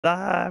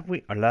Live,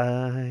 we are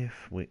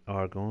live. We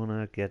are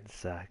gonna get the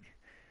sack.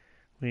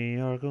 We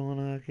are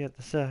gonna get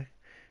the sack.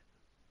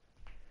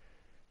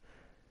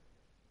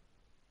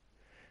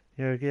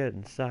 You're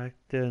getting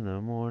sacked in the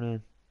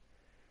morning.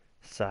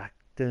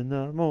 Sacked in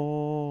the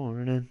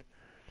morning.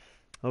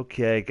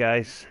 Okay,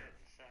 guys.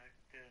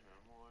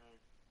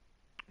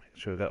 Make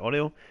sure we got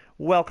audio.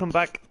 Welcome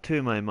back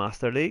to my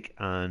Master League.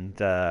 And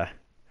to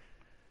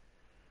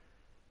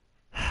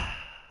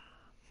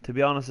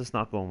be honest, it's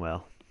not going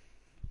well.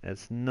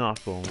 It's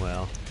not going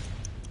well.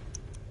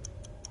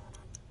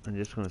 I'm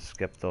just going to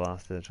skip the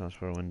last of the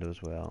transfer window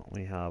as well.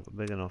 We have a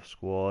big enough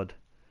squad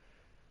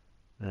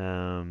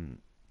to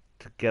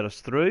get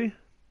us through.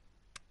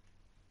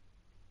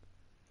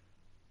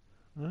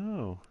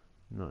 Oh,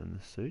 not in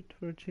the suit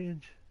for a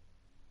change.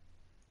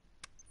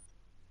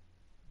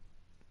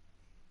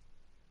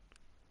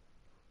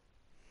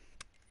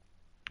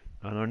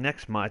 And our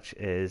next match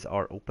is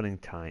our opening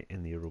tie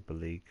in the Europa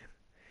League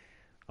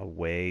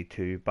away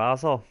to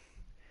Basel.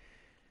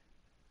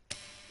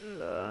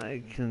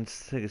 I think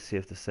it's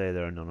safe to say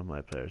there are none of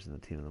my players in the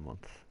team of the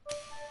month.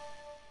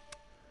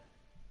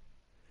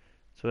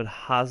 So it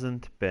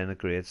hasn't been a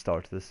great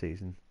start to the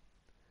season.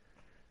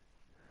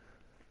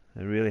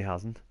 It really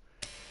hasn't.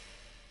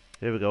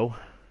 Here we go.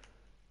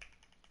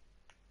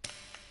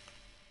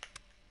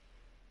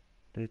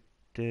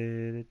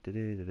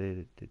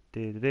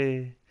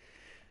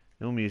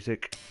 No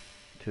music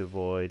to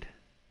avoid.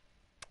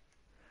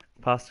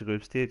 Past the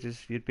group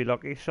stages, you'd be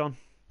lucky, son.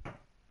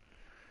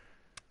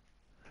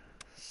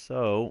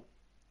 So,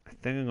 I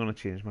think I'm going to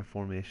change my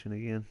formation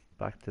again.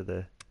 Back to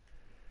the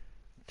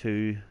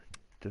two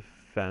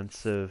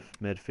defensive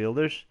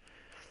midfielders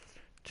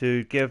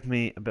to give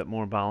me a bit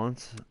more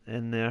balance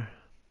in there.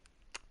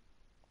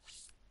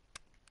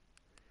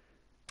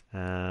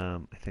 I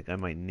think I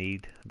might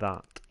need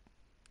that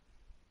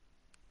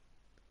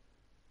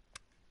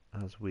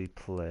as we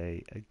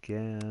play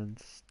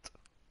against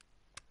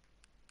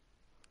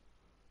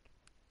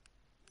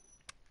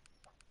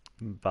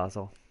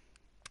Basel.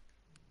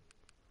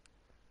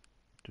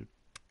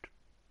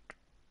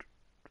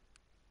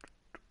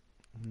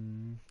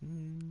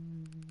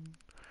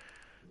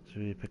 So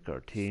we pick our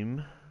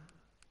team.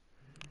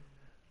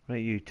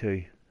 Right, you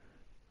two.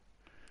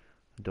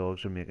 The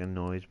dogs are making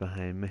noise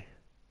behind me.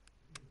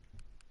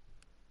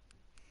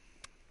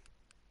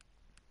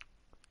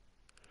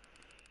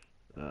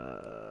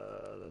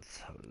 Let's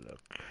have a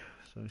look.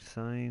 So I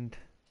signed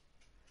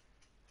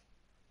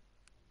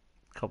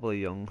a couple of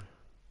young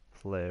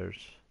players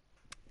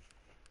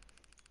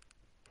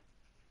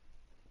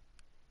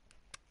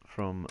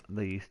from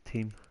the youth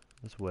team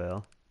as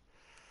well.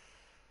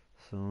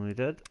 So we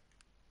did.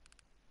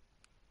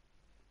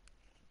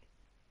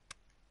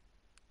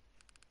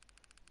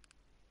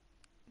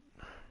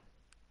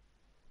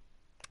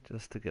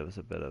 Just to give us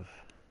a bit of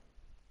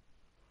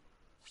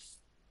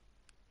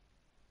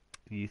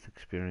youth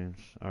experience,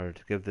 or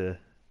to give the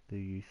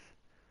youth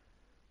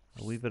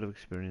a wee bit of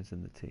experience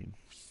in the team.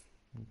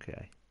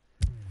 Okay,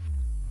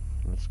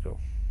 let's go.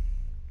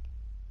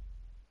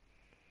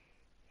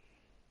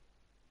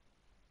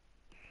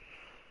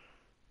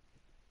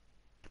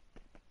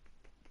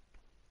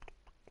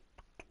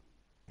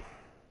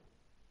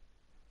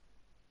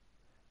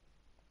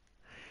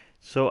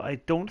 So I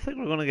don't think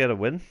we're going to get a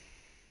win.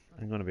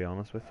 I'm going to be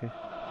honest with you.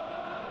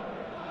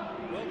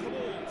 Welcome all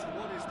to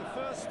what is the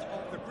first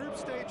of the group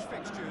stage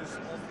fixtures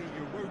of the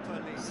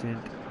Europa League. St.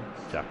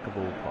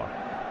 Jacobo Park.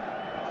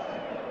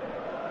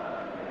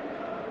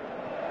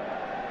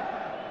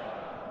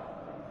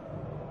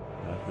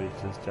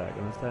 Referee's just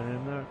jacking us down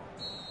in there.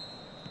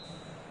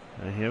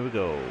 And here we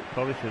go.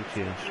 Probably should have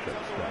changed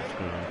strips that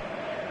screen.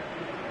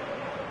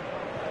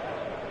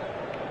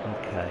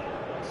 Okay,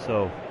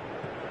 so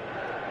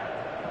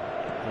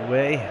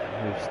away.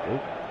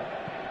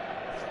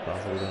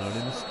 Basel with an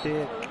early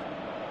mistake.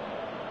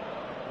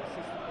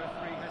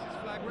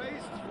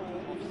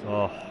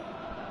 Oh,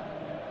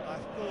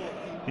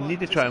 we need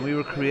to try, and we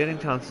were creating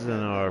chances in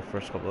our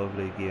first couple of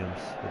league games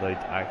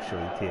without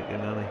actually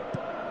taking any,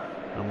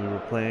 and we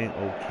were playing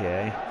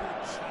okay.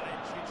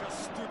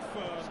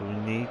 So we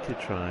need to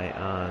try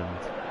and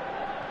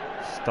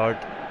start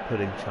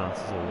putting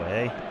chances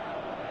away.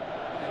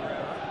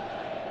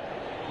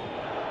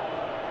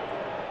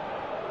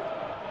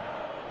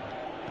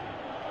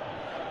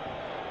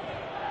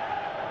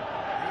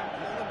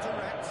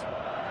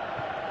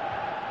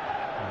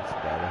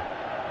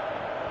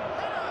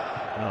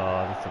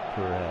 Oh, that's a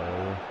poor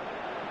error.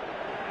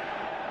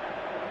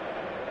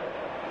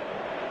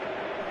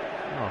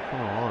 Oh,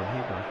 come on, he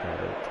backed that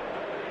out.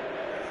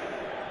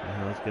 And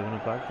he's giving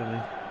it back to me.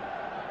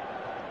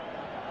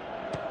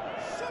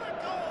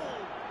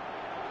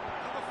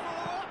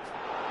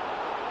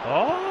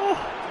 Oh!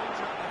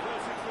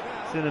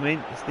 See what I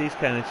mean? It's these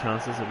kind of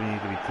chances that we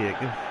need to be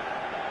taking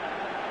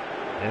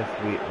if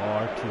we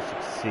are to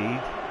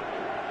succeed.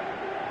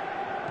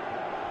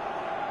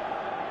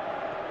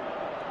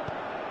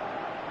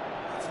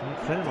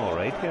 We're playing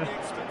alright here.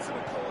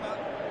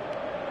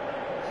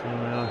 So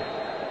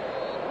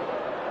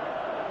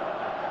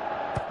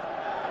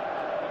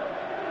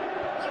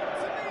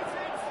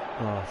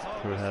Oh, it's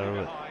poor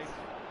header. But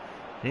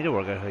need to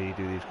work out how you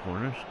do these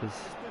corners because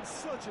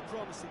It's been such a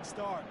promising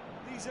start.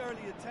 These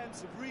early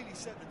attempts have really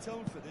set the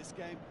tone for this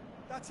game.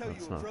 That's how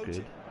that's you not approach good.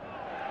 it.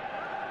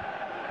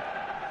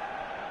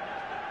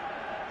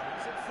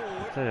 Brings it forward.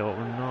 I'll tell you what,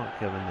 we're not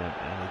giving them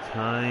any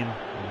time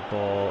on the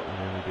ball, and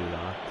then we do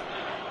that.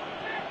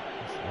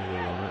 Just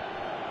overrun it.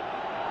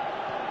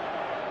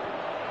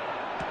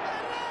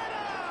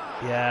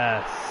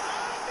 Yes!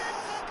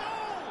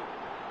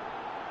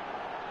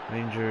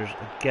 Rangers,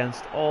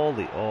 against all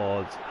the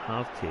odds,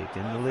 have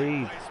taken the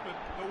lead.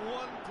 The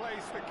one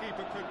place the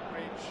keeper couldn't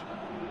reach.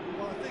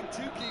 Well, I think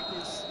two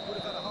keepers would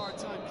have had a hard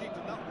time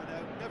keeping that one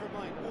out. Never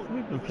mind one.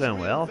 We've been playing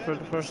well for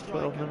the first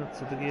 12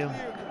 minutes of the game.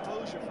 Clear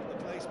composure from the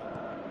placement.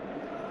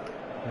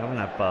 We haven't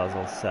had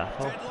Basel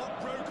settle.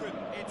 Deadlock broken.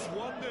 It's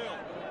 1-0.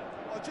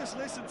 I'll just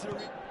listen to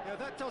it. Yeah,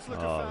 that does look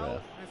a foul.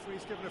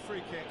 Referee's given a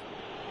free kick.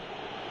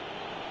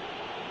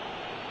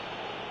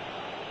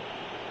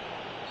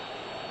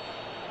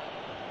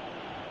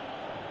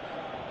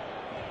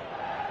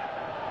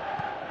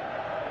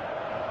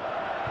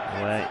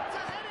 Wait.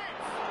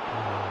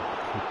 Oh,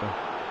 keeper.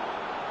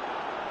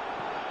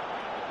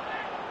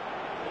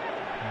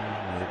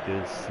 Made a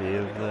good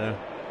save there.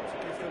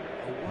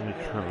 We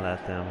can't let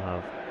them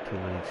have too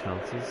many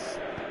chances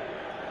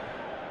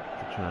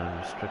to try and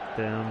restrict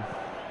them.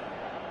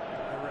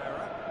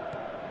 Herrera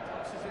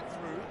tosses it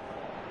through.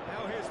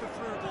 Now here's the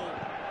through ball.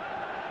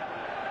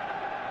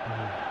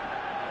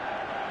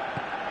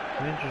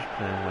 Rangers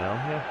playing well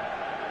here.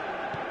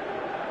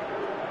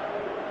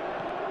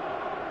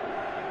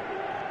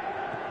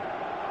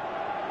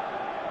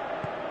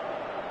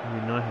 We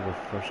now have our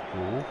first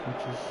goal,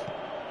 which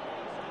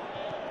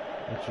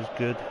is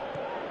good.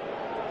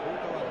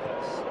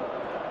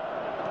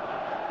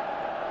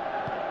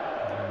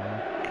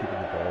 Keeping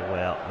the ball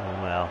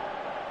well.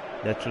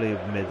 Literally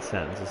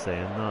mid-sentence of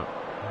saying that.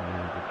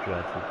 The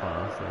dreadful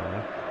pass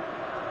there.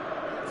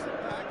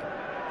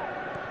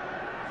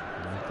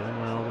 Doing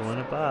well to win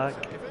it back.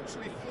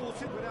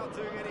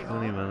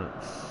 20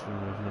 minutes, we're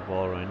moving the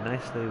ball around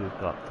nicely. We've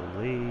got the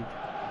lead.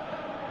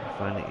 We're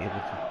finally able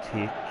to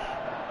take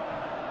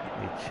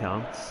a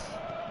chance.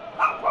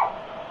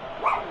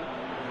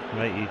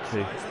 Right, you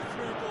two.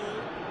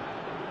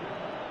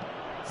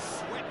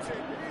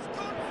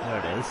 There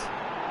it is.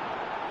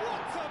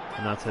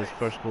 And that's his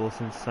first goal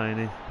since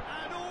signing.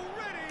 And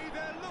already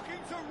they're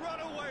looking to run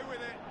away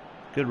with it.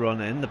 Good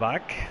run in the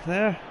back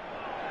there.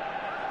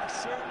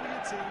 Certainly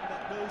a team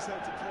that knows how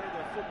to play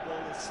their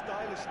football as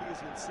stylishly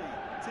as you'll see.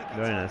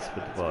 Very nice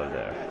football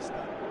there.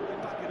 They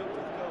back it up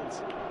with goals.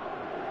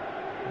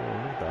 Oh,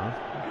 look at that.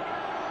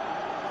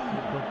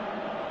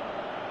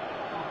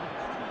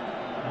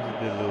 That's a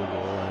good little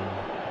goal, and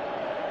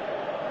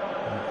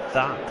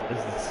that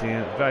is the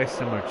same, very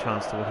similar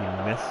chance to what he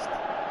missed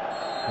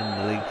in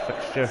the league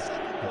fixture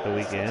at the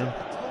weekend.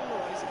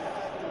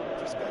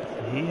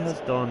 He has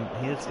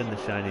been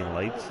the shining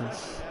light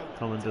since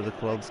coming to the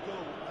club.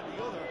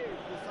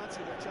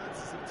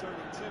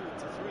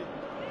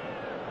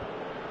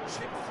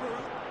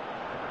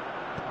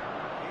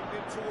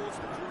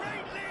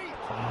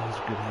 Oh, it's a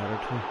good header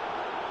too.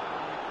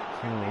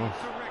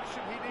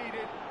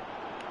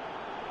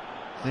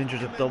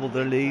 Rangers have doubled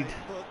their lead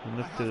and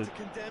look to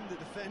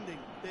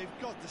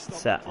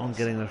set on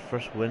getting their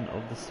first win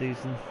of the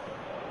season.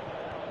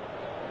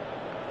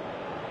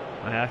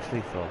 I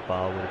actually thought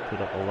Bal would have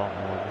put up a lot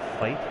more of a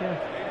fight here.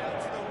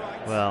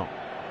 Well,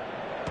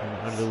 not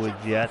out of the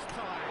woods yet.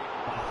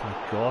 Oh my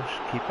gosh,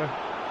 keeper.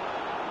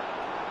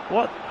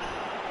 What?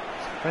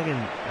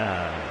 Friggin'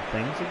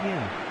 things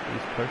again.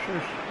 These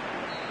pushers.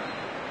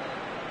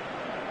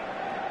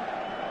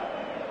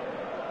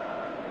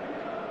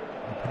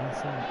 The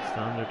passing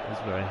standard is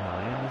very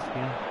high in this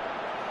game.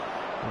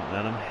 Don't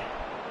let him.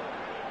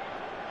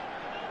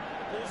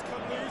 Ball's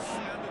come loose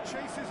and the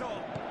chase is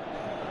on.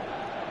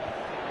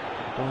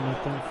 Don't let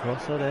them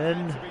cross it in.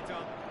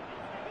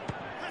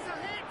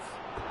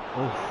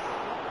 Oh,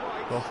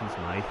 crossing's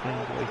my thing,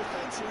 boy. The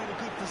defence are in a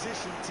good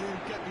position to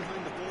get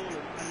behind the ball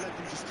and let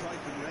them just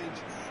strike in range.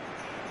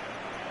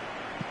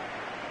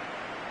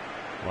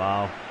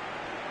 Wow.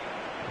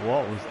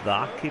 What was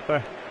that,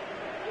 keeper?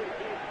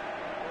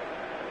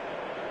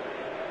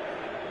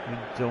 We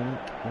don't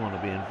want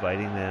to be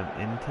inviting them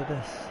into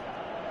this.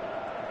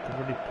 They've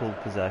already pulled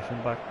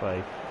possession back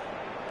by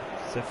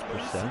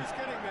 6%.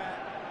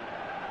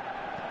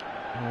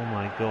 Oh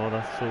my god,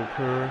 that's so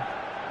poor.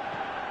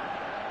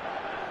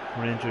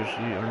 Rangers,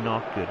 you are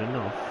not good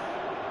enough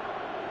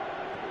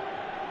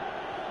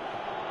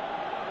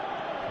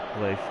to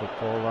play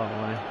football that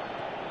way.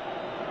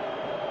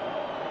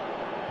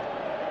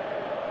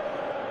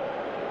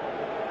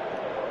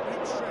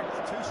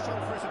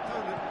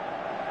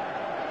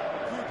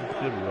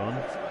 Good run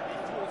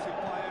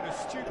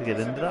to get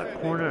into that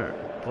corner,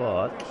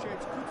 but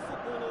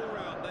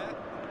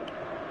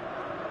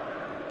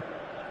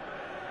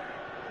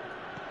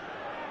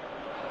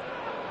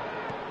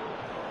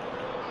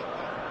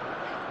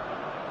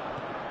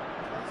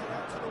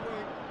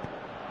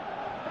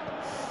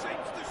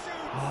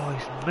oh,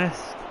 he's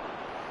missed.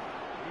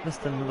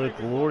 Missed another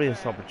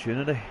glorious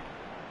opportunity.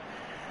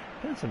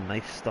 Doing some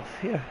nice stuff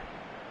here.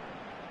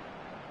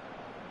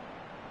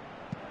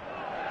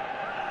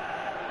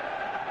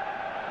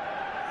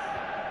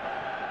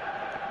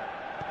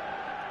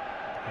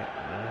 I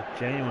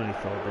genuinely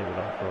thought they would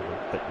offer a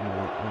bit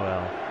more.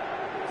 Well,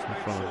 in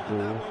front of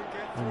goal.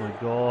 Oh my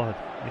god,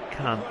 you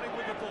can't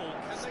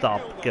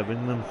stop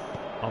giving them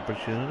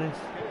opportunities.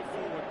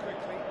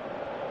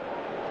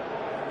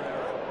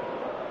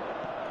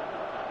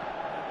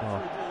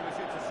 Oh.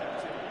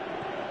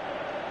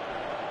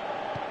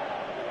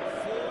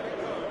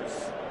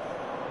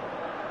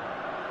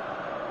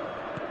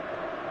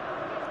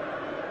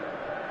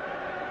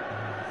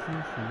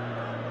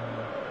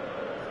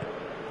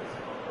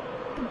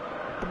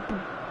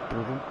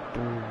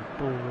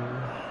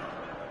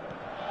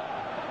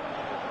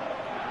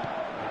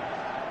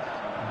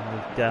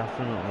 They've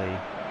definitely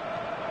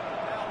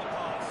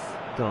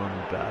done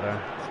better.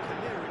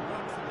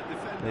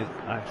 They've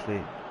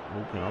actually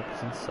woken up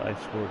since I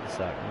scored the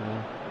second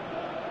one.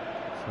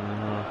 So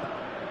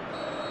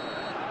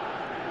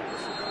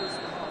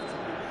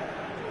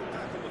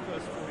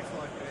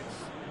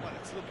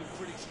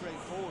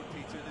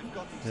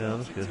yeah,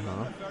 that's good,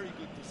 huh?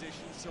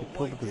 They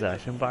pulled the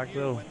possession back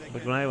though.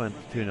 Like when I went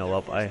 2-0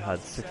 up, I had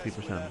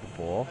 60% of the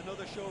ball.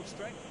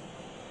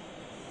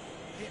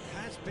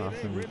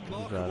 Passing needs to be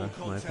better.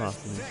 My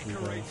passing needs to be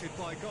better.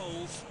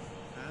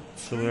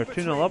 So we are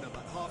 2-0 up,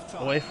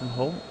 away from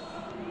home.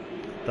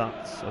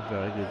 That's a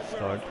very good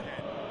start.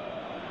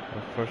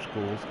 Our first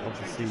goals of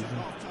the season.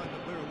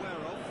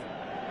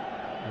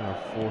 In our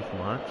fourth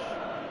match.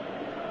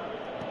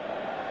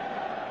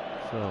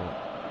 So,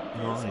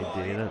 not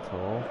ideal at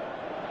all.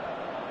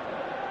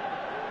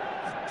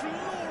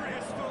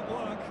 Glorious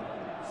footwork.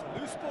 It's a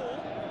loose ball.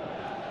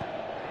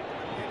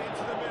 Get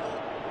into the middle.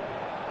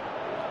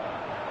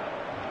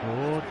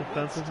 Oh,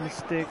 defensive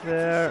mistake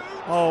there.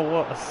 Oh,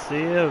 what a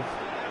save.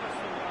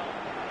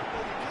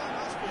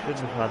 Shouldn't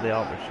have had the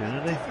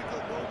opportunity.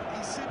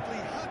 He simply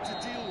had to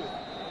deal with.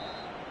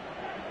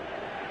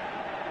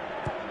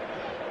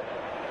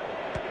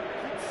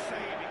 Good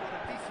save. He got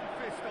a decent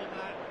fist on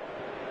that.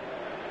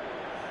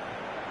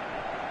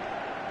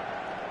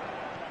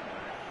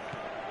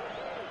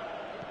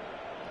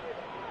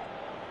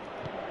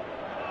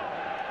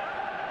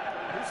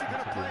 Who's he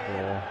going to play? Good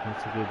ball.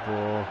 That's a good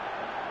ball.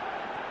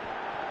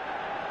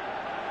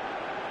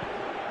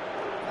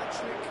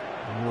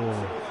 Oh.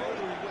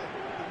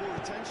 The more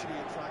attention he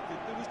attracted,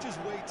 there was just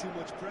way too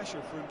much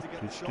pressure for him to get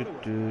the shot away.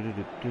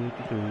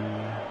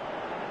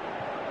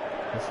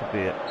 This will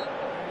be a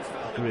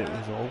great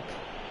result.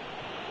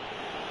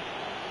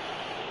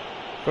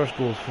 First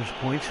goals, first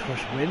points,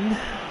 first win.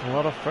 A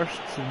lot of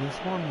firsts in this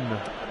one.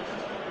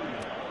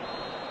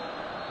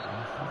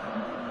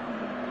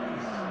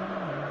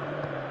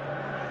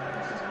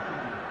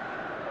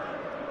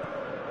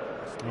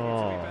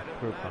 Oh,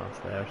 poor pass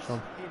there,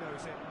 son. He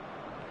knows it.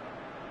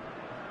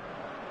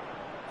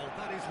 Oh,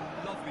 that is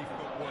lovely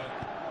footwork.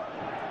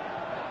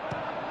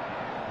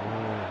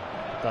 Oh,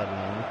 put that in on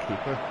the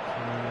keeper.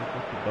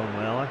 That's done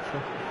well,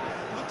 actually.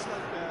 Looks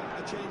like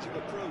a change of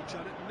approach,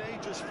 and it may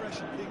just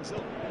freshen things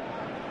up.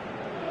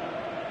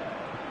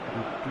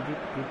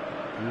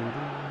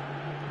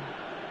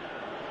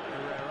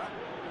 Herrera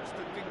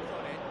stood big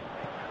on it.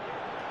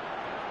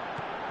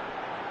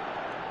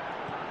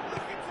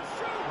 Looking to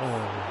shoot.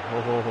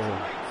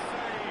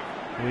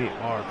 We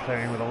are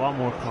playing with a lot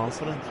more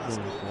confidence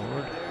going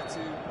forward. There to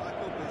back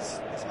up his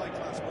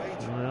high-class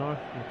wage. We are,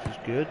 which is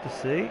good to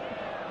see.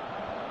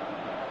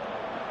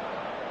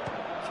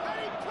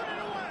 Put it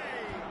away.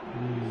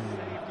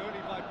 Saved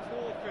only by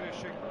poor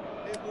finishing.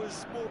 It was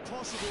more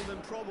possible than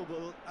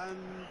probable, and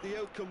the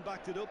outcome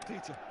backed it up,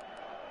 Peter.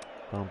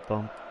 Bum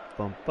bum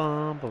bum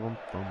bum bum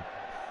bum.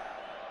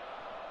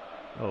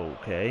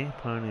 Okay,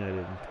 apparently I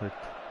didn't put.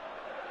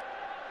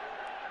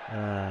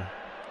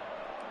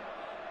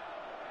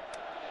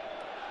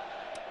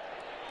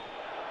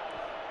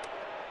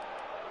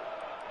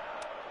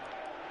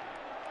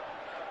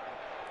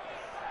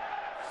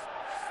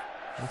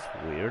 That's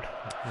weird.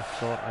 I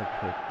thought I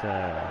put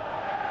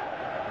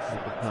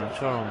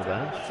Panchar on the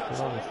bench, but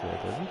obviously I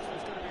didn't.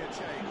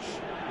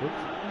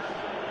 Oops.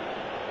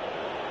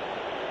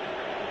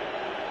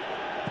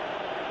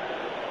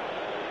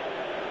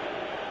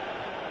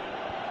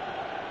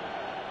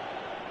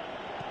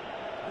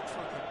 Looks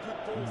like a good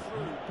ball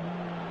through.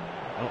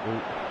 Uh-oh.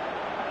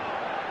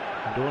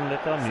 Don't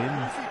let them in.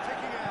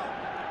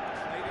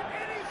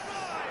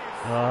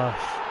 No.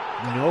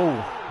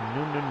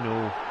 No.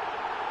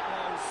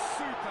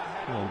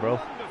 Come on, bro.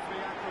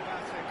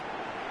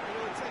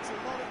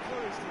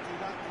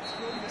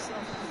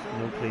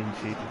 No clean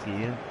sheet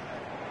again.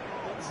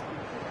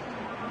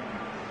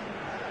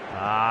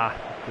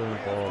 Throwing the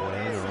ball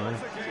away, alright.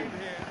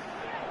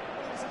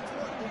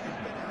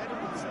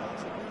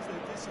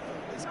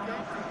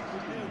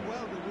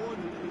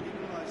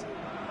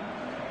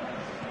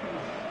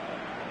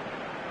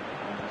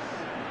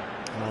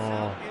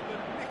 Oh,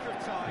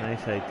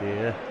 nice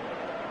idea.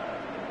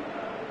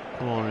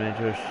 Come on,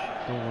 Rangers.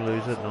 Don't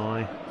lose it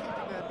now.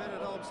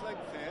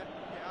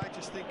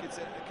 just think it's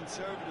a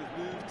conservative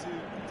move to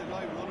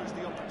deny runners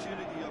the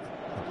opportunity of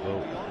Oh,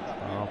 going beyond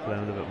that. I'll play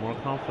with a bit more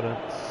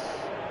confidence.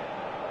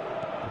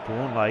 I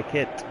don't like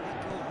it. That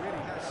goal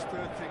really has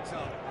stirred things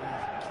up.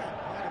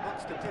 Right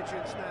amongst the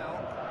pigeons now.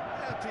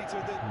 Yeah, Peter,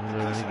 the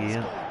cushion is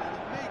again. gone and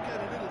it may get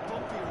a little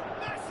bumpier.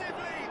 Massive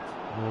lead!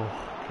 Oh,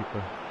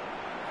 keeper.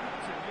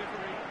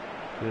 Delivery.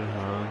 Good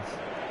hands.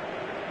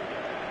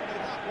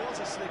 Now that was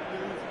a slick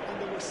move, and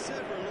there were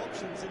several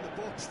options in the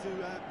box to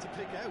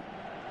pick out.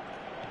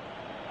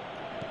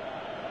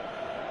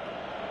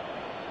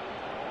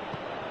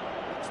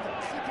 Looks to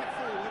clip it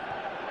forward.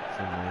 It's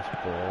a nice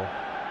ball.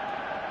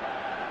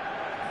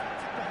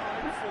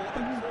 Behind for a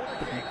corner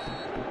kick.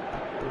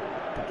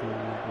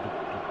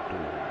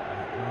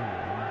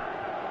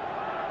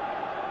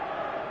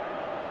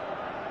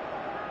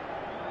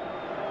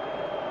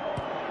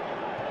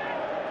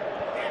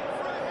 In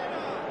for a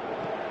header.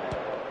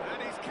 And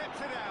he's kept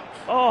it out.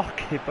 Oh,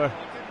 keeper.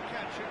 Didn't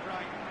catch it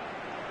right.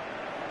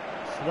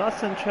 So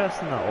that's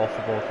interesting, that off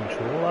the ball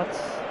control.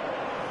 That's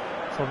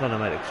something I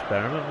might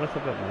experiment with a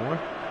bit more.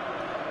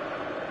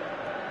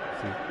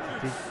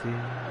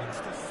 Wants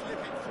to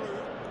slip it through.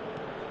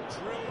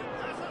 Drill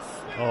has a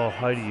swing. Oh,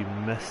 how do you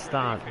miss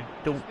that?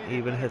 Don't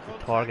even hit the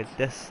target.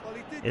 This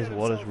is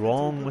what is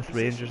wrong with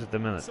Rangers at the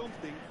minute.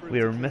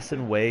 We are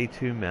missing way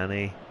too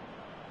many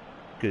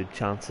good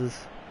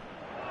chances.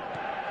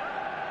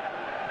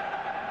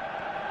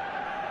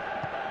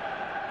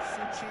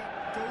 Suchi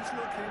goes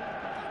looking.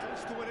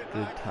 Battles to win it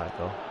Good back.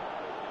 tackle.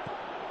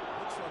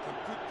 Looks like a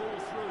good ball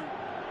through.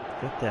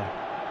 Get there.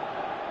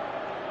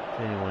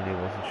 Anyone who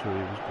wasn't sure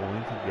he was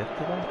going to get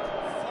to that.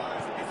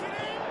 Fires. Is it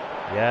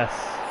in? Yes.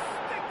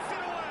 Sticks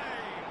it away.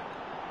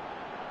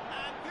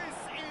 And this is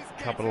getting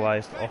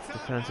Capitalised off better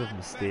defensive and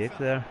mistake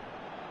better. there.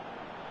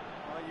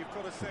 You've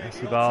got to say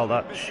Messi the ball, odds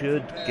that of him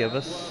should missing give there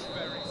us were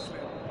very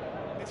slim.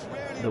 It's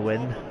rarely the a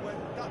win problem when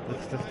that with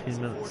much time 15 is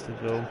minutes to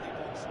afforded go. in the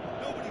penalty box.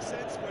 Nobody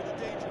sensed where the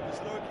danger was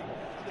lurking,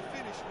 and the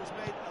finish was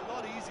made a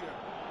lot easier.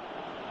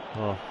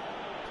 Oh,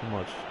 too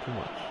much, too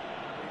much.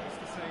 He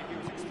used to say he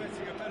was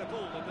expecting a better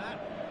ball than that.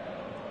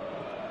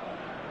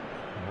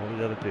 All we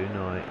gotta do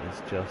now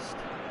is just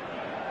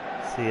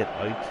see it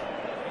out.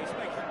 He's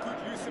making good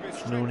use of his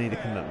There's no need to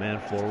commit man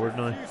forward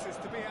now. Refuses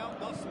to be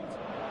outmuscled.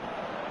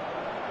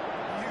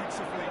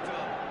 Beautifully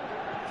done.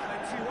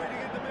 Plenty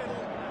waiting in the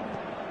middle.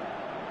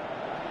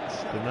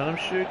 Don't let him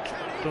shoot.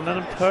 Don't let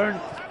him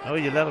turn. Oh,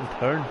 you let him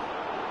turn.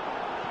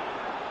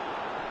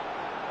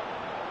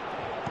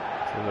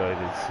 It's a very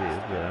good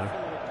save there.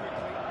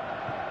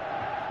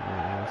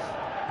 Yes.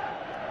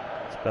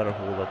 It's better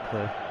hold up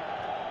play.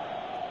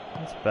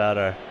 That's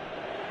better.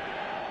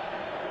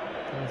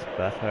 That's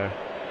better.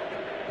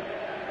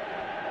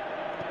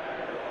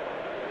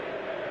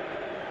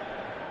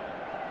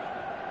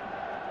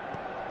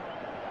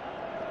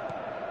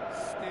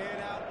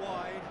 Steered out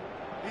wide.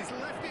 He's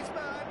left his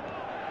man.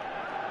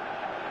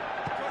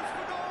 Goes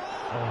for goal.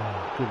 Oh,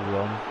 good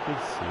run.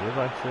 Good save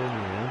actually in the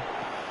end.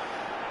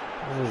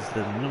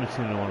 Nobody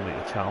seemed to want to make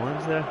a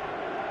challenge there.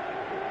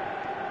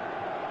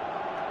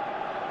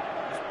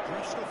 He's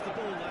brushed off the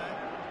ball there.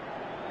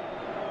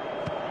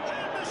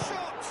 And the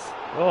shot.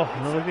 Oh,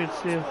 another good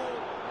save.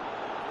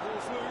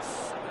 Ball's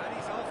loose, and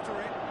he's after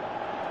it.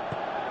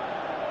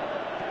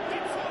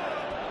 It's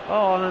on.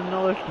 Oh, and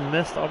another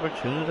missed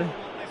opportunity. Not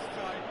this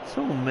time.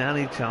 So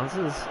many chances.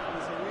 It was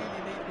a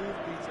really neat move,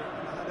 Peter,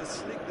 and it had a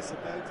slickness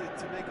about it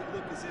to make it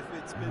look as if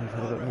it's been We've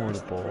had a bit more of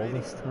the ball training.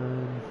 this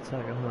time,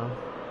 second half.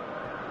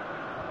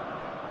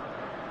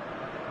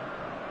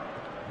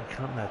 We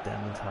can't let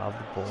Demons have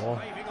the ball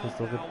Waving because off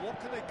they'll now. What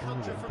can they get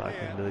conjure from back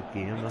here? into the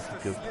game. Looks That's a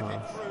to good slip it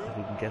pass through. if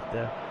we can get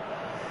there.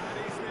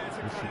 And he's there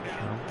to Which we cut it out.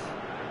 can't.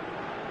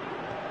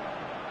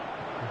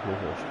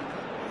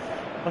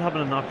 What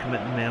happened to not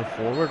committing men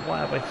forward? Why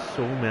have I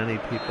so many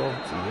people?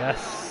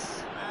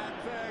 Yes.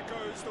 And there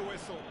goes the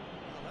whistle.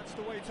 Well, that's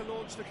the way to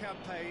launch the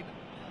campaign.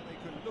 Now they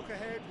can look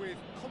ahead with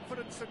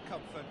confidence and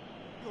comfort.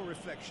 Your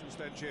reflections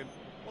then, Jim?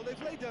 Well,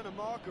 they've laid down a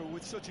marker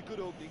with such a good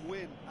opening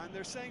win, and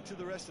they're saying to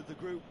the rest of the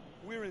group,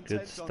 we're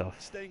intent on stuff.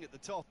 staying at the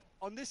top.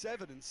 On this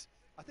evidence,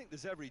 I think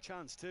there's every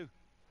chance too.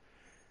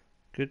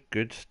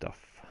 Good stuff.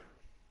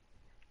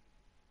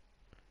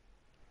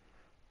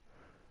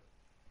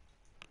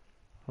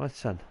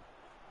 What's that?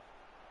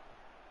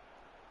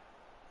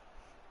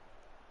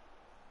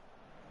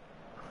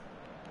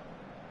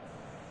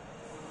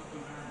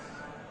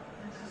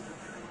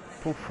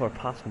 Both for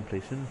pass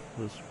completion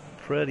was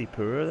pretty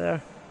poor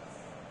there.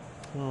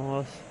 So it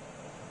was.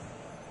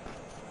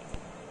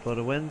 But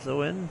a win's a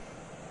win.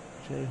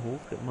 Jay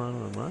Holt got man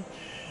of the match.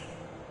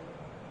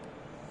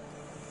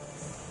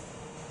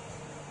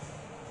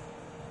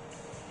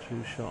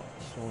 Two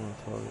shots, one on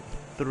target.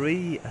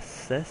 3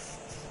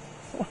 assists.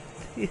 What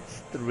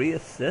is 3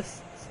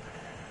 assists?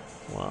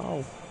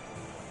 Wow.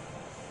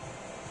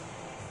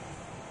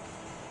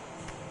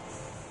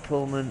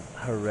 Pullman,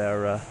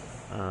 Herrera,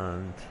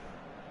 and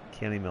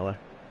Kenny Miller,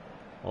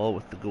 all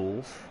with the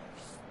goals.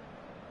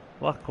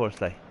 What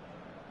course like?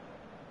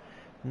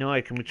 Now,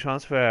 can we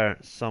transfer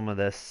some of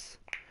this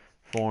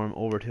form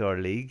over to our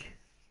league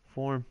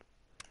form.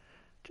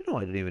 Do you know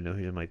I didn't even know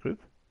who's in my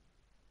group?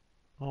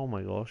 Oh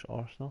my gosh,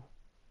 Arsenal.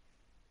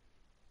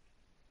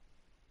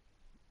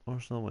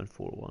 Arsenal went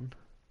 4-1.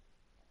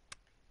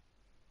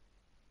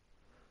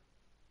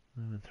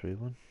 I went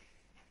 3-1.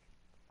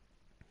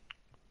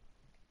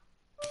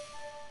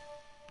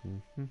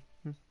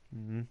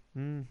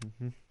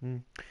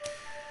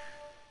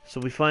 So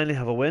we finally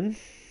have a win.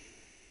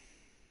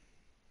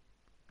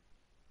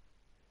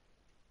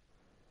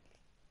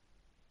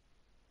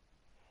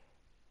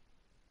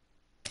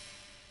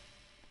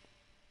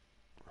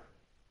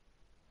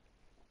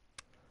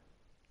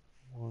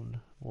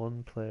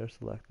 One player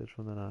selected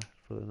from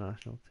for the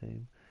national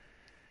team.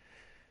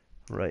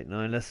 Right,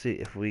 now let's see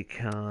if we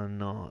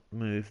cannot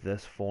move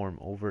this form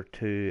over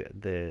to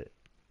the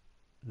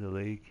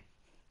league.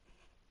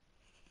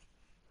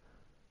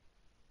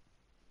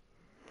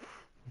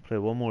 We'll play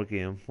one more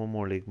game, one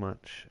more league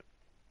match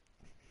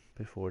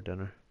before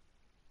dinner.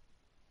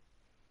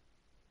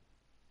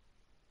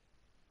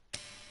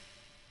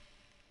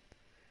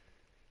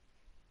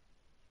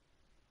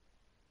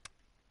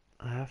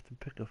 I have to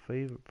pick a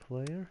favorite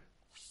player.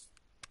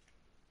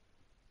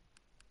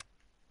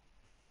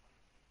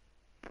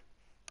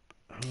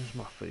 Who's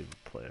my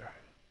favorite player?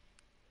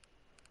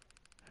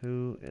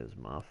 Who is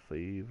my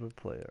favorite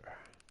player?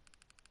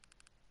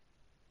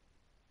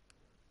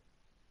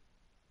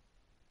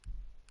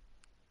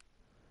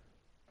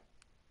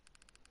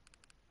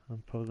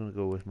 I'm probably going to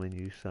go with my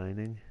new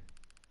signing.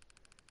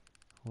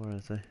 Where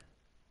is he?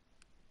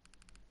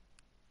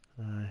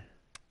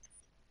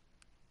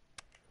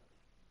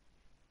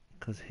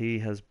 Because he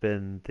has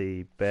been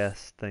the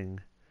best thing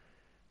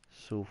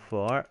so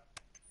far.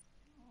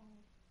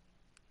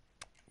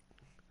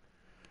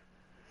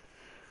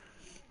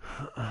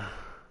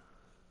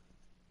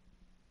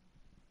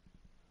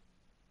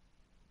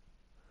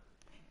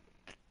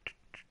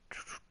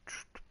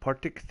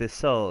 Partick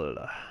Thistle.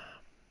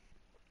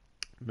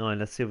 Now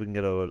let's see if we can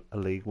get a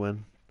league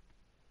win.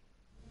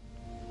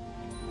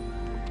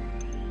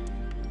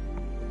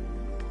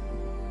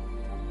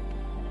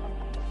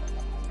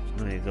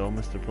 There you go,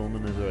 Mr.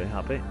 Pullman is very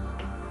happy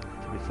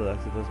to be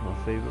selected as my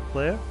favourite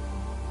player.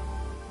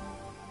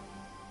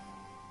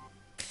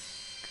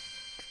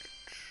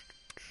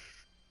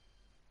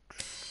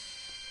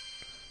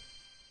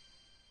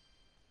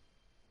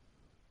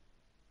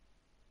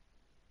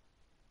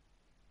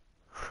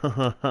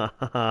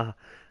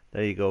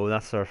 There you go,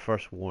 that's our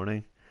first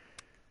warning.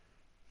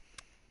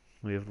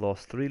 We have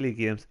lost 3 league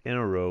games in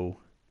a row.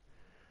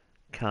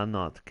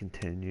 Cannot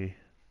continue.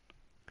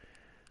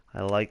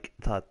 I like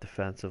that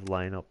defensive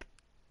lineup.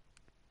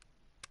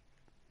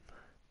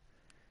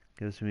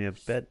 Gives me a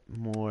bit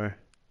more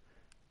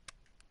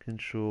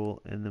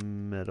control in the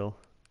middle.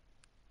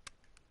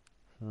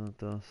 So it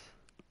does.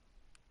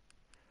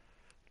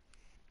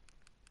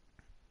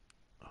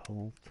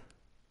 Holt.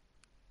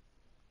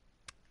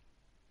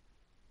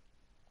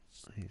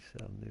 He's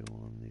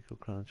 71. Nico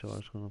Cranshaw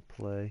is going to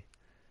play.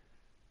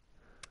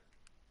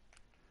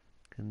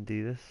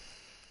 Candidas.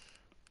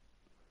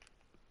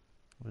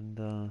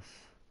 Windass.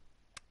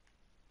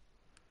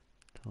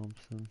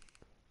 Thompson.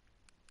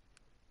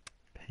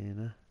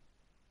 Pena.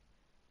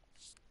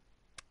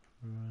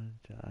 Ryan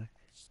Jack.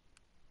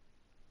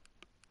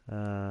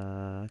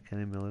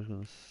 Kenny Miller's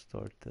going to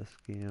start this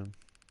game.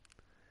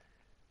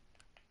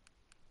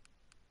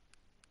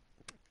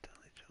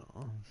 Danny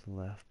Jones,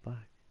 left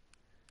back.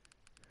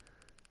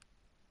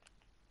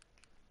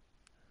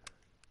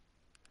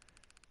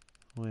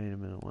 Wait a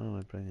minute, why am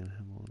I bringing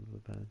him onto the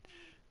bench?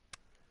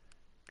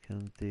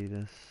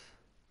 Candidas.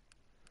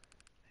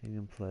 He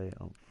can play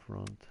up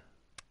front.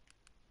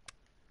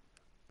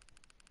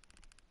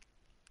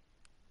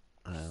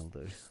 I'll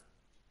do.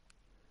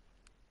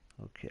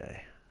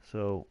 Okay,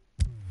 so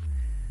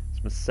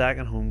it's my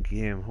second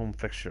home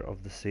fixture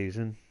of the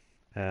season.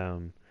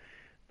 Now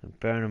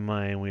bearing in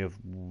mind we have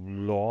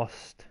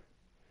lost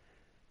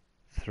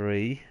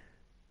 3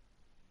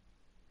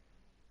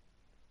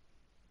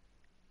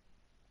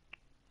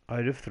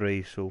 out of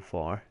 3 so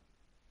far.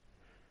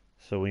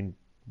 So we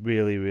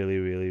really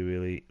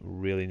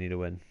need a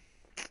win.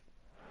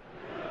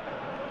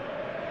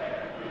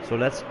 So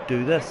let's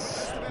do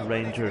this.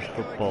 Rangers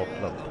Football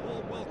Club.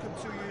 Welcome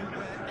to you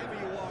wherever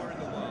you are in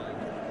the world.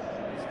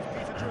 This is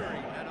Peter Drury,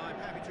 and I'm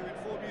happy to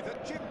inform you that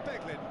Jim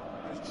Beglin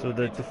has So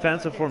the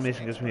defensive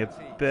formation gives me a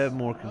bit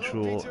more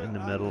control in the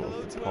middle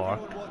of the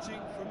park. For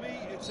me,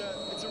 it's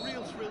a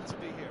real thrill to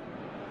be here.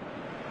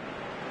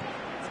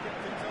 Let's get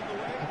things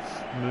underway. Let's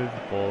move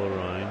the ball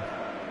around.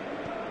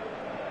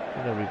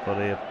 Give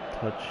everybody a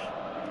touch.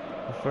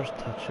 The first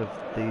touch of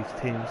these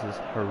teams is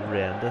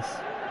horrendous.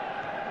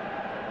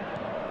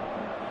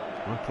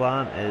 My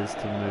plan is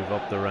to move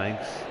up the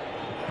ranks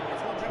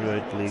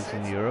throughout leagues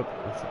in Europe.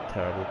 That's a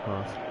terrible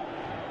pass.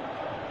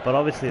 But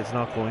obviously it's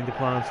not going to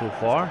plan so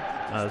far,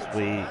 as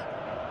we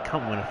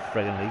can't win a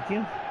friggin' league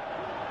game.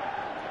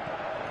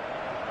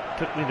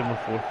 Took me to my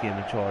 4th game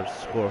in charge to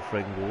score a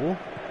friggin' goal.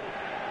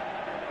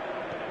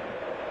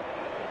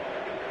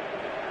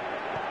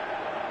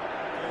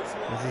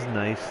 This is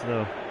nice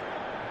though.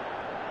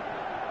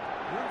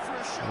 Room for a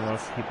We're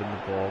shot. keeping the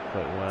ball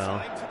quite well.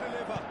 Time to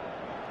deliver.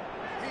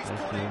 He's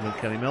Nice got it. movement,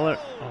 Go Kenny for Miller.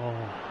 goal.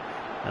 Oh,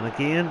 and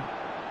again,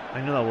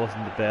 I know that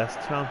wasn't the best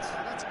chance,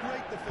 And that's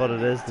great but it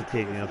defending is the to cover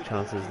taking for of the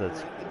chances goalkeeper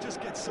that's and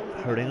just get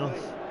something hurting in the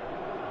us, way.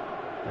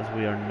 as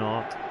we are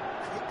not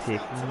Coaxed out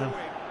taking to the them.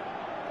 wing.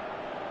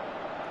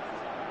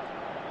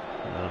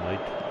 And I'm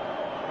out.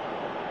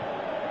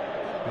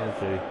 Will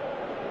do.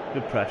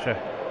 Good pressure.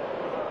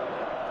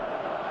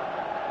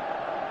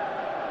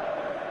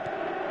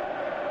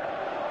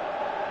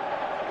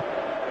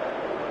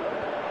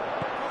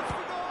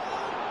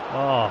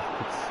 Oh,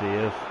 good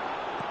save.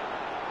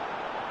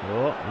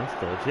 Oh, that's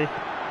dodgy.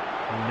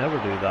 You never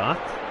do that.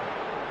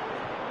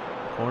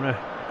 Corner.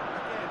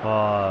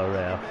 Oh,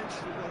 ref.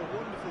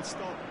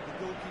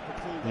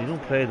 You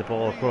don't play the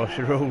ball across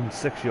your own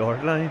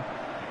 6-yard line.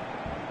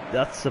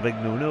 That's a big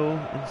no-no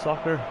in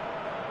soccer.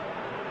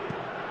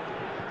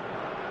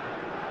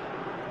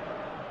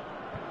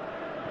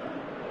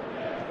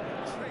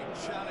 Great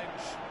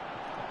challenge.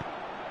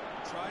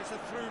 Tries a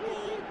through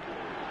ball.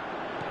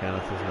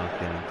 Kenneth is not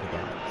getting to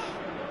that.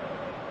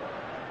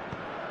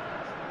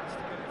 Tries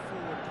to get it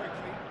forward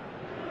quickly.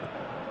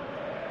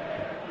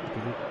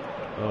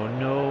 Oh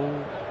no,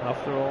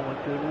 after all my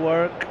good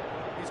work.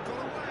 He's got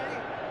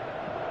away.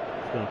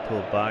 He's going to pull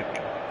it back.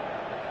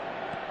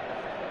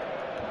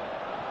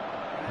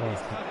 And Oh, he's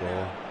good cut it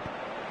ball. out.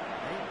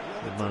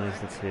 The Ain't man well is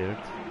direct. cleared.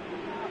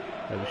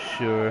 I was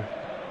sure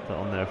that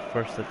on their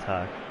first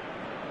attack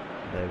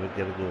they would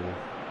get a goal.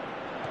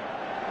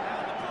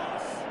 Now the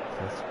pass.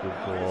 That's a good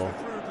Now ball. here's the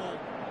through ball.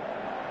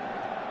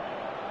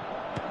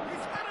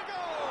 He's had a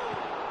goal.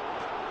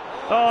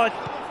 Oh, It's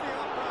come off the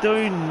upright.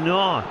 do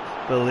not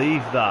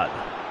believe that.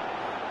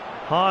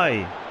 How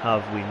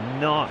have we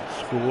not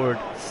scored,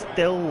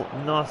 still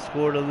not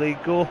scored a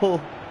league goal?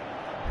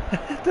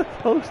 The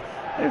post,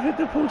 I've hit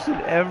the post in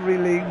every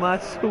league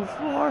match so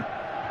far.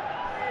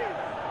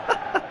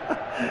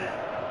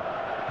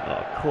 Oh,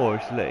 of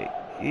course, like,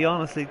 he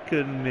honestly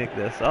couldn't make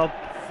this up.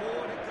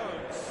 Forward it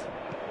goes.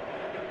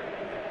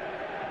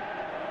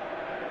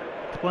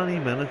 20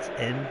 minutes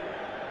in,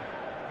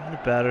 on the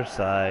better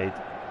side,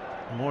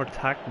 more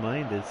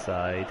attack-minded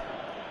side.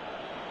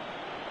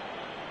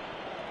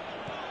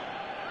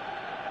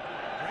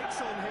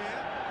 Breaks on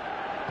here.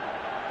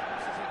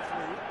 Passes it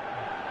through.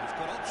 He's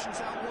got options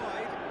out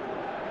wide.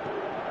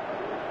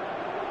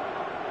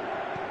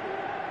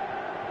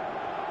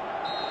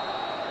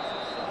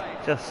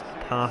 Offside. Just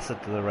pass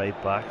it to the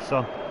right back,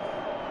 son.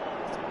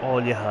 That's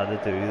all you had to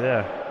do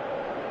there.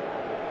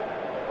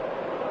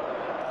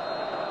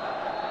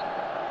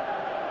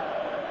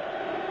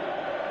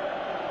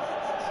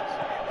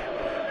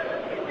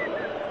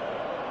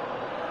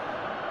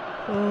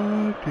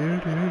 Oh dear,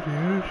 dear,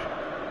 dear.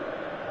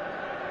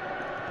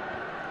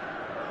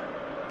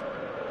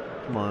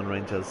 Come on,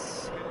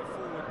 Rangers. Get it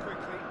forward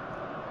quickly.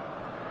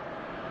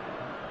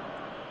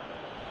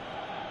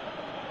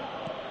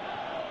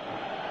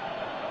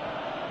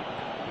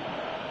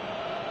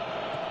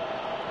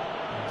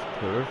 That's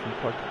poor from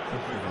part We've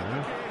got the gear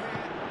here.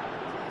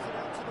 Tries it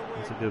out to the wing.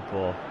 That's a good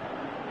ball.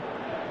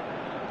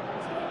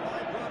 It's a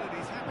wide run and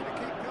he's happy to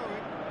keep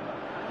going.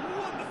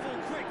 Wonderful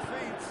quick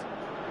feeds.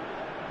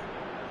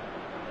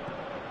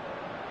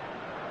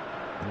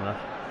 Nah.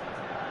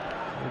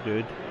 We're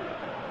good.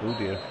 Oh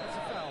dear. It's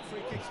a foul.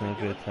 Free kick's That's not a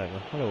been good given. tackle.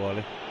 Hello,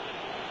 Ollie.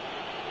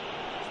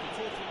 It's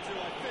the talking to,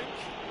 I think.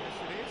 Yes,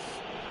 it is.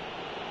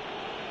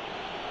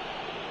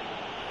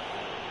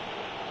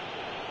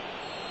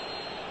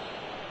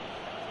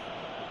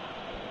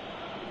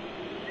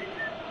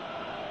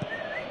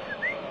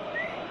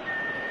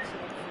 It's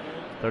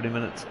upfield. 30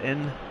 minutes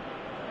in.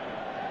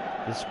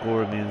 The score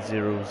remains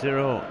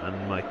 0-0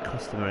 and my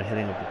customary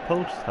hitting of the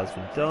post has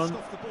been done. Brushed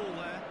off the ball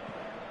there.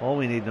 All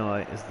we need now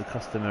is the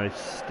customary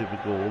stupid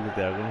goal that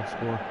they're going to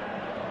score.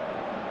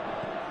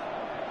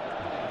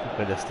 I think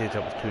by this stage I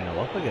was 2-0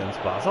 up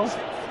against Basel. Chip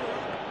through.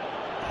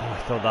 Oh,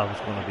 I thought that was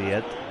going to be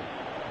it.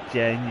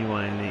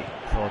 Genuinely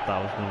thought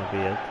that was going to be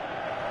it.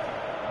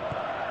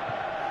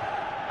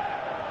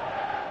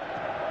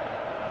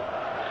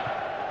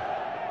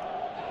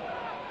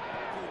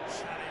 Good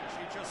challenge.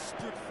 He just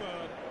stood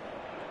firm.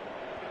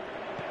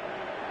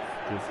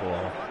 Good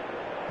ball.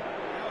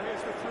 Now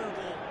here's the through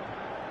ball.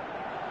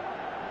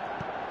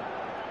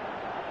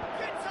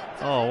 Gets up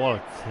to Oh, what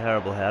it. a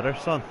terrible header,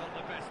 son. Not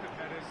the best of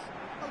headers.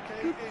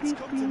 Okay, it's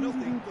come to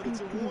nothing, but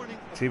it's a warning.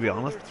 of To be further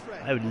honest,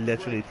 threat I would on the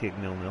literally break.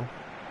 take 0-0.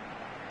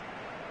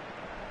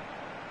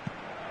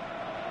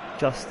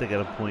 Just to get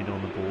a point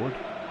on the board. No,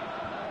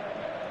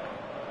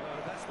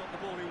 that's not the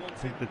ball he I wanted.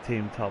 think the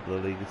team top of the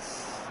league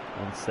is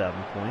on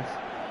 7 points.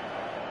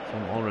 So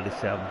I'm already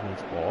 7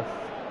 points off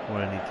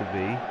where I need to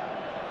be.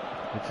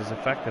 Which is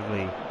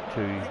effectively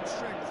two Great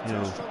strength, you too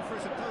know, strong for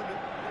his opponent.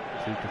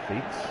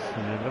 defeats.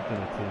 And you're looking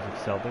at teams like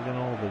Celtic and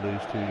all, they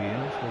lose 2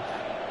 games, which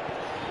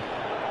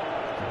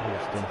I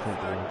just don't think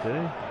they want to do.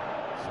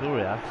 Slow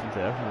reactions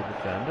there from the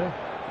defender.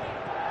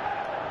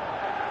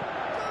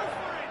 Go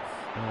for it!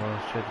 Oh, I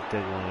was trying to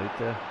dig one out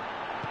there.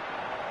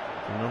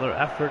 Another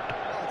effort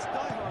Well, it's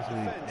die-hard as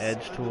we defence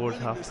edge and the towards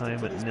willingness to half-time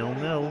put at his body on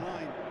the 0-0.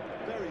 line.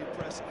 Very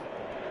impressive.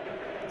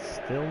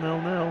 Still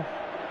 0-0.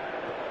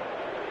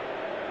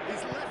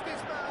 He's left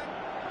his man.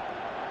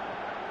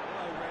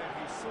 Oh, where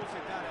he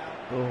sorted that out.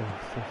 Oh, I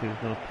think he was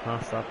going to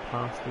pass that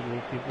past the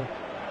goalkeeper. In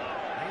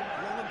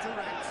well and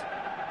direct.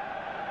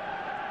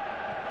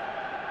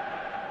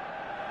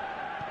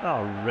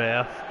 Oh,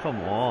 ref,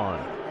 come on.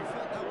 We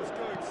felt that was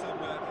going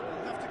somewhere, but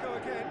we'll have to go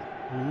again.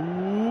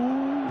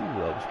 Ooh,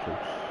 that was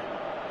close.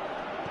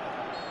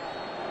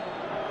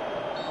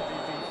 That'll be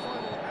the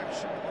final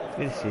action of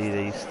the You first see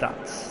these half.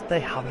 stats. They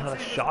haven't had a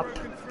shot.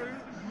 Broken through,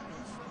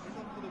 certainly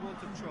not for the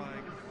want of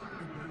trying.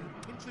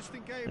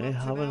 Interesting game They up to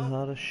haven't now.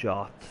 had a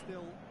shot.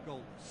 Still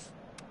goals.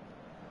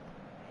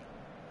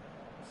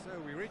 So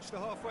we reach the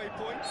halfway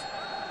point. The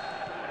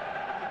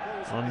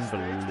goals at this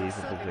stage, Unbelievable but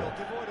certainly goal. not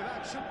devoid of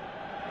action.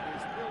 It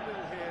is 0-0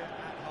 here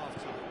at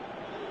half-time.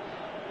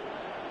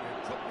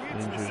 We're probably into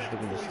the Rangers second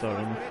looking to 45 start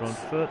on the front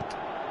minutes. foot.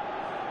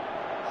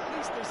 At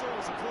least there's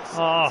always a plus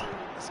Ah. side to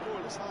a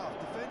scoreless half.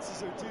 Defences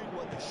are doing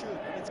what they should,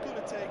 and it's going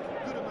to take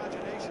good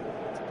imagination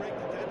to break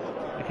the deadlock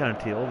here. I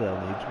guarantee all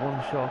they'll need is one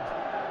shot.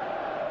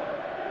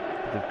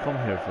 But they've come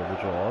here for the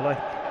draw,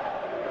 like,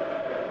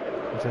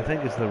 which I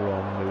think is the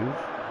wrong move,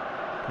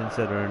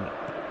 considering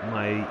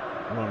my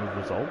run of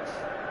results.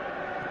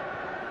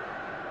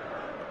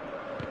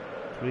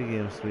 3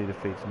 games, 3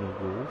 defeats, no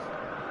goals.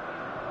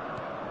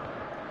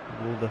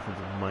 Goal difference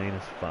of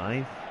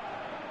 -5,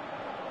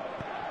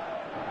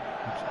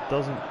 which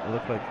doesn't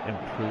look like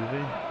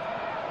improving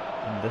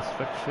in this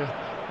fixture.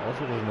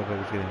 Also doesn't look like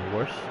it's getting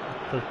worse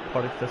because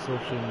Partick Thistle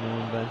showing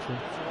no invention.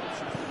 Better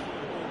options. The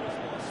ball was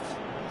lost.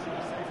 Is he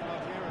safe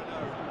enough here or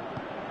no?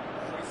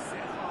 Oh, he's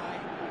set high.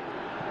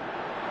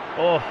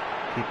 Oh,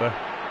 keeper.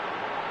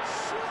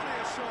 Surely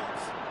a shot.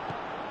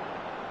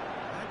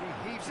 And he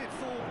heaves it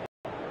forward.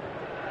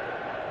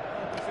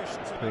 Well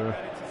positioned to Poor. make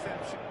that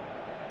interception.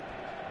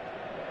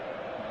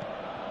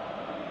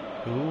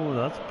 Ooh,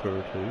 that's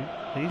poor too.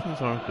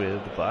 These aren't great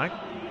at the back.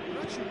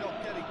 We're actually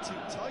not getting too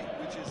tight,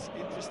 which is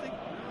interesting.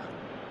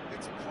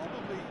 It's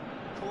probably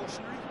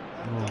cautionary.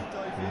 Oh, Don't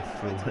dive in, try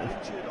through to it.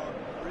 pinch it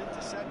or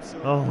intercept.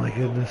 So Oh my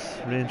goodness,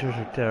 Rangers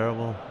are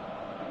terrible.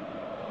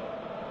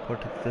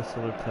 Partick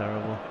Thistle are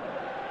terrible.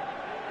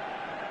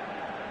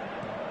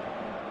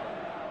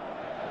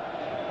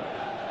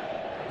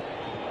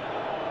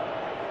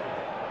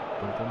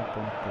 Bum, bum,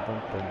 bum, bum, bum,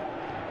 bum.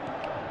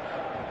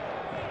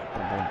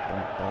 Bum, bum,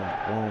 bum, bum,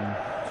 bum.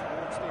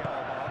 Towards the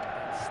hour mark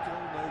and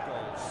still no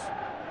goals.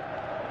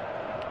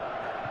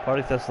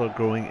 Partick Thistle are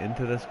growing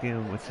into this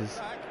game, which is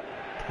Back.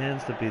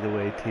 tends to be the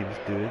way teams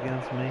do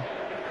against me.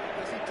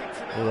 As he digs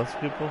it Oh, out. that's a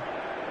good ball.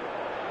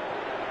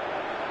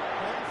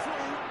 Going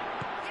through.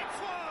 It's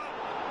one!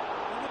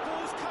 And the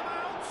ball's come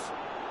out.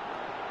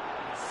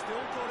 He's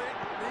still got it.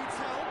 Needs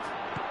help.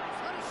 He's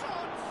had a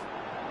shot.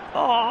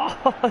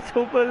 Oh, I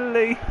don't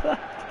believe that.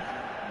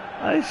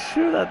 I'm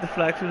sure that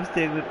deflection was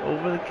taking it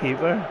over the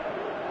keeper.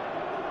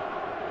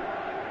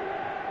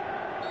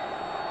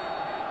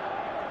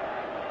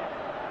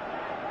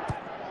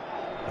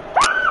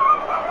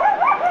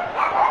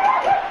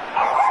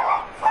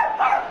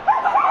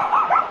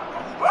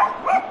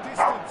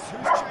 Distance.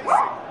 Who's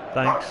chasing?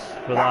 Thanks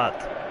for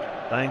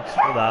that. Thanks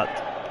for that.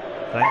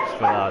 Thanks for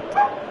that.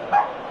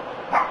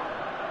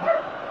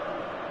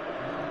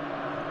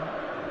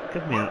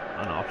 Give me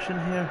an option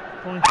here,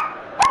 boy.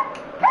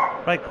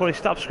 Right, Corey,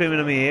 stop screaming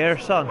in my ear,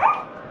 son.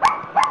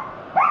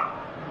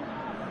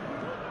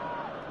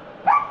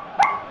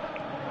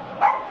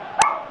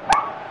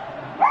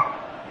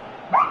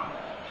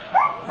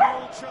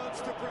 Real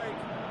chance to break.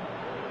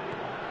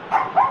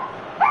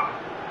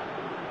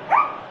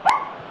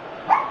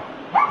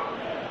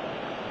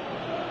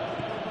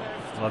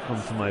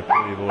 Welcome to my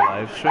Pre-Evo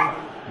live stream,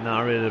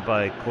 narrated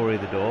by Corey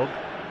the dog.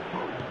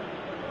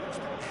 Looks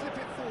to clip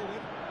it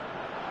forward.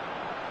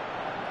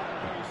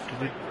 Goes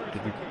straight through to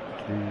the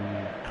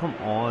keeper. Come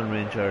on,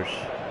 Rangers.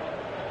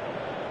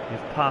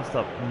 You've passed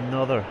up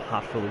another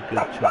hatful of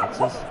good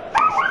chances.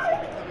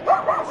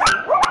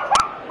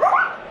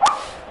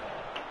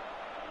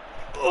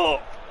 Oh!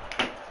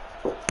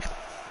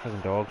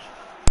 Fucking dogs.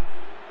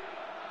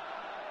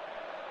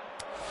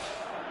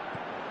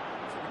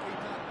 To the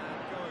keeper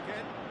and go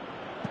again.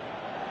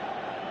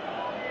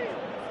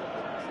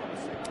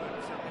 Promising,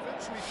 but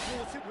eventually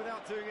thwarted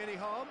without doing any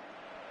harm.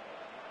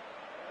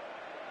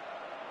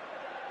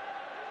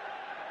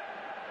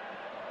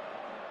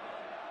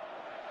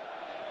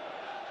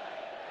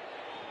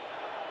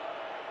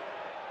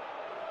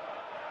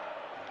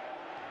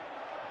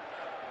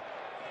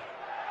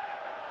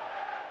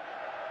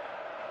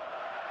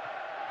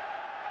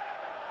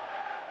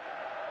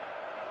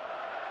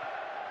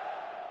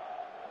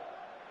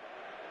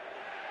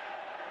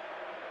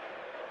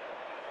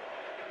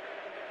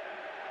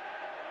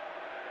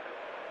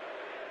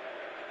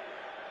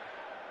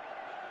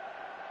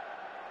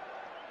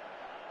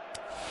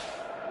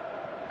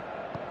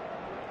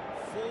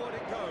 Forward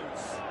it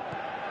goes.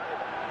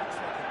 Looks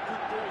like a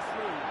good ball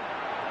through.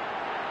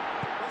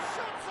 The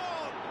shot's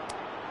on!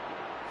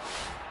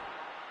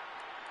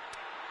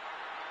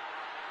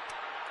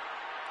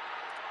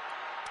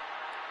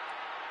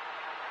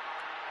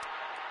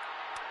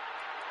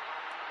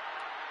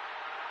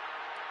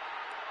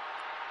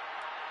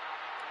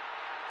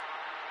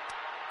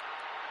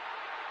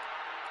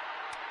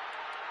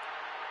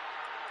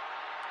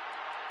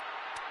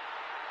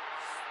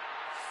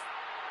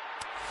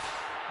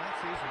 That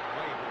is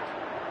wayward.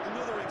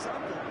 Another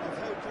example of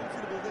how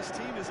comfortable this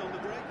team is on the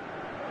break.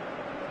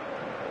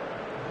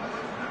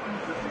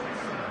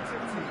 Some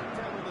activity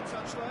down on the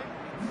touchline.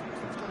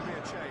 There's got to be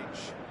a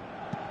change.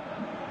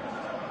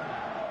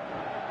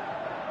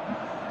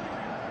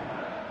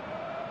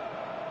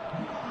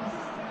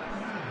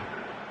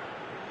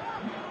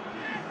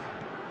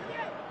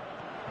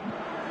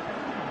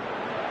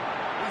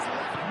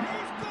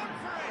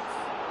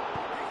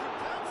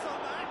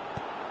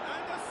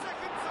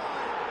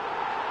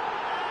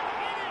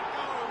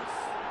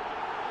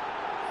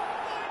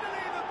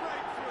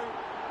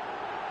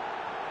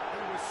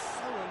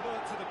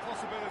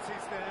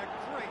 Possibilities there,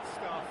 great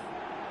stuff.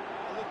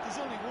 Well, look, there's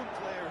only one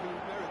player who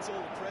merits all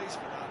the praise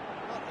for that.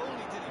 Not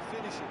only did he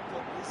finish it,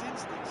 but his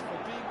instincts for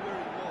being where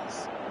he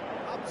was,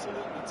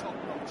 absolutely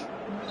top-notch.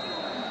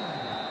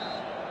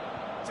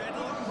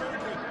 Deadlock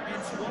broken,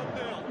 it's 1-0.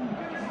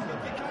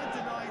 Look, you can't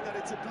deny that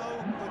it's a blow,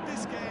 but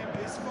this game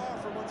is far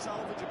from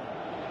unsalvageable.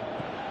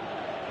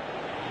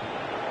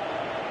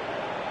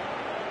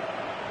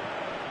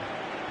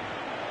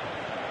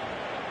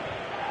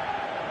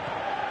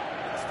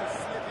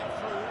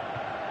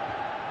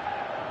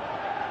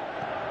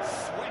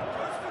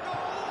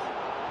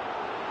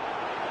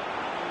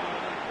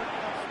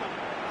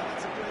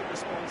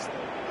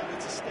 And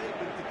it's a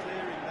statement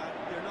declaring that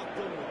they're not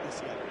done with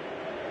this yet.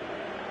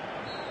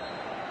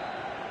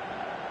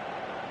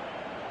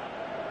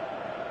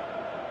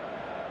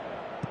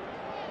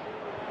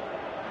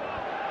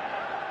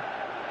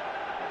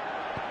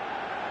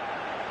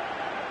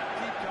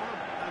 Keep calm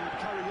and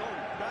carry on.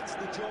 That's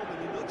the job in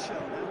a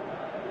nutshell now.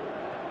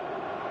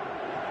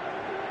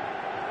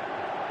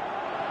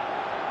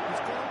 He's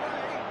gone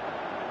away.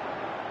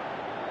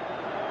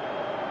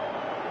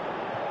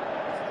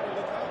 He's had a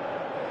look up.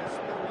 There's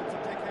no one to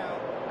pick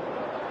out.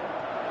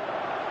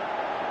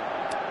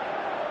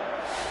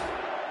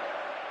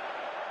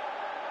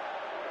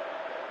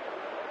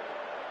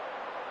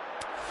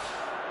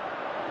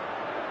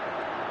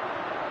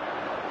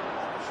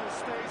 Pressure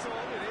stays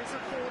on. It is a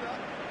corner.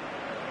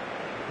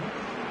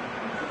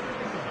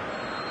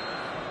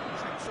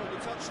 Checks on the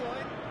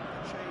touchline.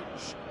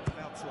 Change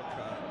about to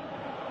occur.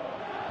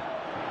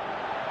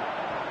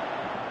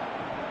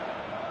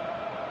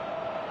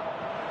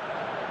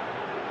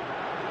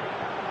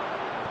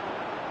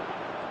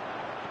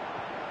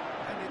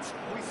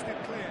 Hoisted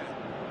clear.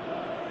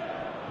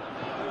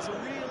 There's a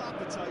real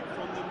appetite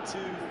from them to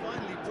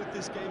finally put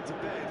this game to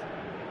bed,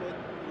 but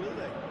will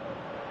they?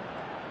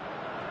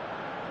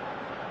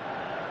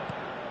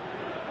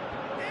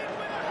 In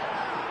with a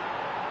header!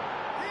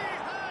 He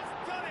has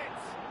done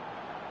it!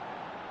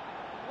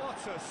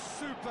 What a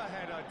super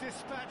header,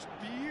 dispatched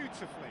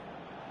beautifully.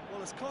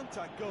 Well, as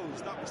contact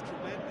goes, that was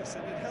tremendous,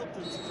 and it helped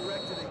him to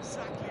direct it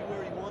exactly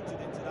where he wanted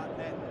into that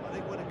net. I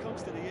think when it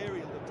comes to the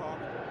aerial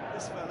department,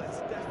 this fella is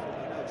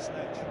definitely no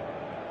sledge.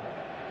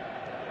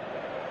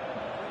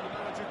 When the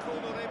manager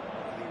called on him,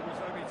 he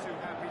was only too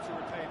happy to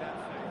repay that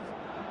favour.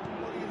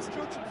 Well, the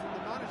instruction from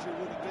the manager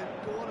would have been,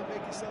 go on and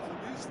make yourself a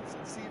nuisance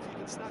and see if you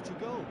can snatch a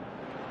goal.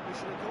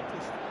 Mission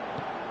accomplished.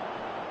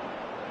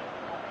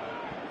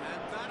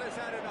 And that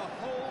has added a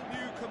whole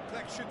new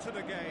complexion to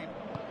the game.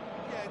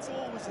 Yeah, it's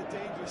always a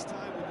dangerous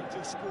time when you've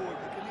just scored.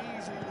 You can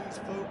easily lose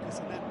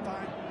focus and then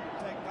bang,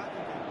 take back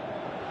again.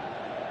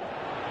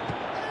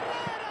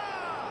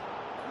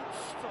 Good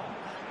stop.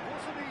 That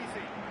wasn't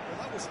easy. Well,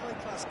 that was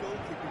high-class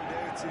goalkeeping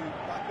there to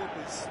back up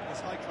his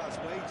high-class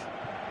wage.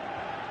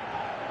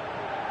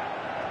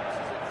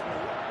 Passes it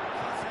through.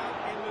 Cut out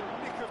in the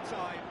nick of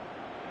time.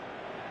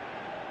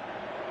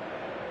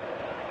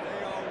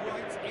 They are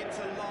right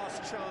into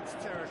last chance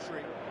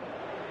territory.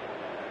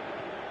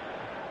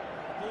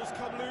 Ball's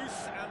come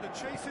loose and the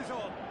chase is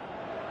on.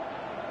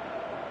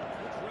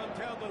 Good run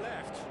down the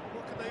left.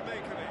 What can they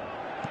make of it?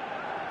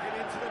 Get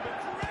into them, a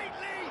great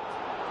lead!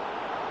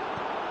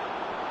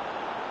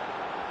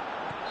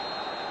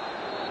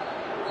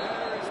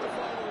 There is the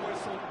final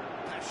whistle.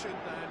 Passion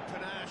and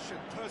panache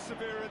and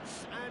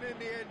perseverance, and in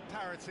the end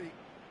parity.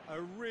 A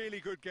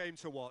really good game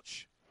to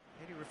watch.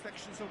 Any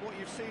reflections on what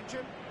you've seen,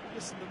 Jim?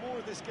 Listen, the more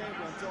this game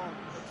went on,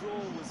 a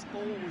draw was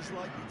always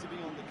likely to be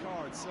on the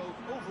card. So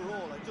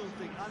overall, I don't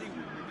think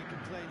anyone will be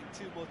complaining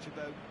too much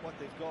about what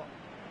they've got.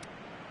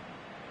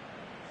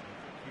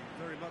 Thank you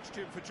very much,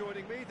 Jim, for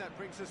joining me. That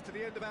brings us to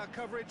the end of our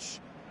coverage.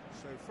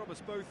 So from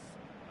us both,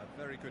 a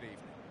very good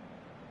evening.